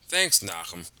Thanks,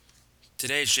 Nachum.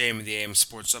 Today's JM in the AM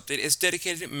Sports Update is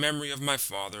dedicated in memory of my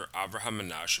father, Avraham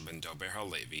Menashe Ben Dov Be'er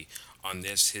Halevi, on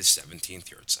this his 17th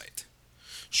Yehartzeit.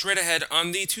 Straight ahead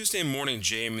on the Tuesday morning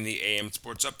JM in the AM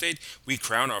Sports Update, we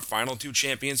crown our final two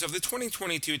champions of the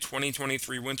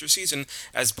 2022-2023 winter season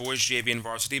as Boys JV and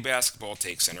Varsity basketball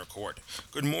take center court.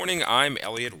 Good morning, I'm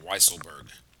Elliot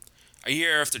Weiselberg. A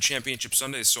year after Championship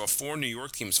Sunday saw four New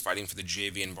York teams fighting for the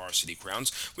JV and varsity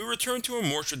crowns, we return to a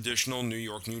more traditional New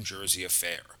York-New Jersey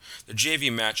affair. The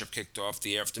JV matchup kicked off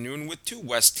the afternoon with two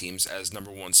West teams as number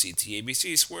 1 seed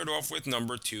TABC squared off with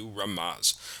number 2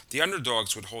 Ramaz. The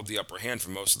underdogs would hold the upper hand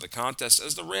for most of the contest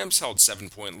as the Rams held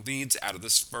 7-point leads out of the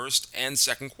first and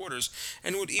second quarters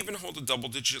and would even hold a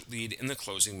double-digit lead in the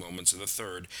closing moments of the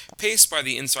third, paced by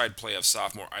the inside play of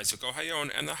Sophomore Isaac Ohayon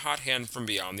and the hot hand from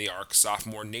beyond the arc,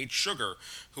 Sophomore Nate Sugar,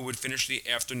 who would finish the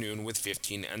afternoon with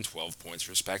 15 and 12 points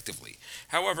respectively.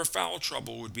 However, foul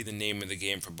trouble would be the name of the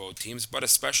game for both teams, but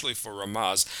especially for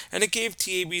Ramaz, and it gave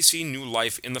TABC new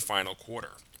life in the final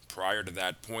quarter. Prior to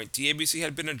that point, TABC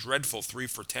had been a dreadful 3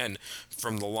 for 10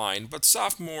 from the line, but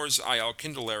sophomores Eyal,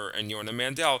 Kinderlehrer and Yonah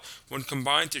Mandel would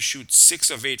combine to shoot 6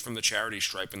 of 8 from the charity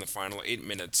stripe in the final 8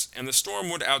 minutes, and the Storm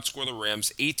would outscore the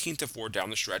Rams 18-4 down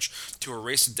the stretch to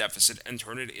erase the deficit and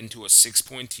turn it into a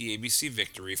 6-point TABC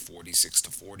victory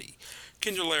 46-40.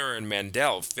 Kinderlehrer and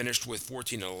Mandel finished with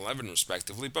 14 and 11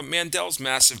 respectively, but Mandel's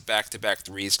massive back-to-back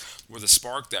threes were the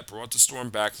spark that brought the Storm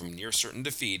back from near certain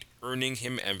defeat, earning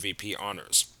him MVP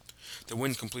honors. The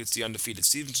win completes the undefeated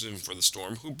season for the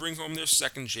Storm, who bring home their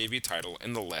second JV title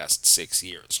in the last 6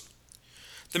 years.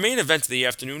 The main event of the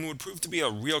afternoon would prove to be a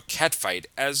real catfight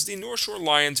as the North Shore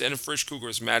Lions and Frisch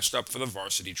Cougars matched up for the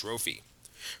varsity trophy.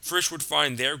 Frisch would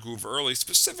find their groove early,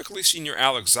 specifically Senior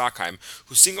Alex Zakheim,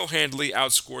 who single-handedly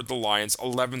outscored the Lions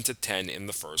 11-10 in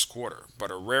the first quarter.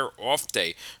 But a rare off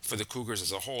day for the Cougars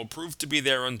as a whole proved to be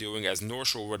their undoing as North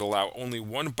Shore would allow only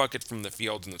one bucket from the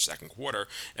field in the second quarter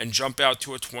and jump out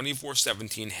to a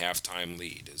 24-17 halftime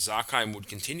lead. Zackheim would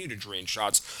continue to drain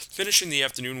shots, finishing the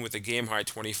afternoon with a game-high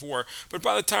 24, but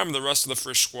by the time the rest of the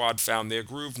Frisch squad found their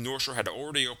groove, North Shore had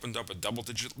already opened up a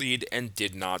double-digit lead and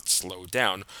did not slow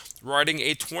down, riding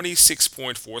a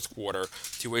 26-point fourth quarter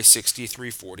to a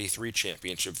 63-43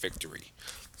 championship victory.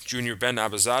 Junior Ben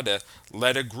Abizadeh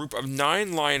led a group of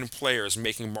 9 Lion players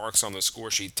making marks on the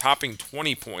scoresheet, topping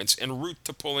 20 points en route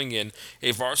to pulling in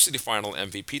a varsity final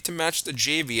MVP to match the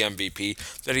JV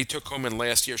MVP that he took home in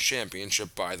last year's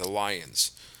championship by the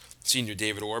Lions. Senior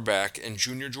David Orbach and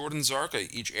Junior Jordan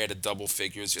Zarka each added double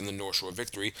figures in the North Shore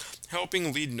victory,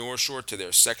 helping lead North Shore to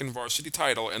their second varsity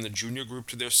title and the junior group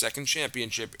to their second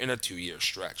championship in a 2-year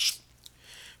stretch.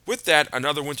 With that,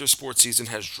 another winter sports season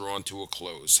has drawn to a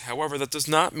close. However, that does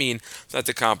not mean that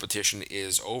the competition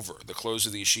is over. The close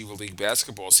of the Yeshiva League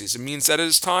Basketball season means that it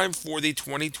is time for the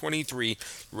 2023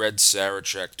 Red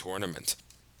Sarachek tournament.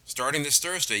 Starting this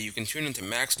Thursday, you can tune into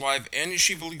MacsLive and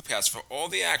Yeshiva League Pass for all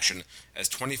the action as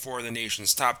 24 of the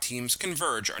nation's top teams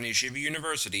converge on Yeshiva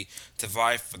University to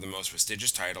vie for the most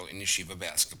prestigious title in Yeshiva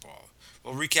basketball.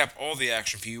 We'll recap all the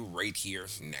action for you right here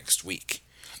next week.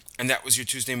 And that was your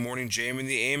Tuesday morning JM in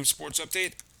the AM Sports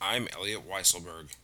Update. I'm Elliot Weiselberg.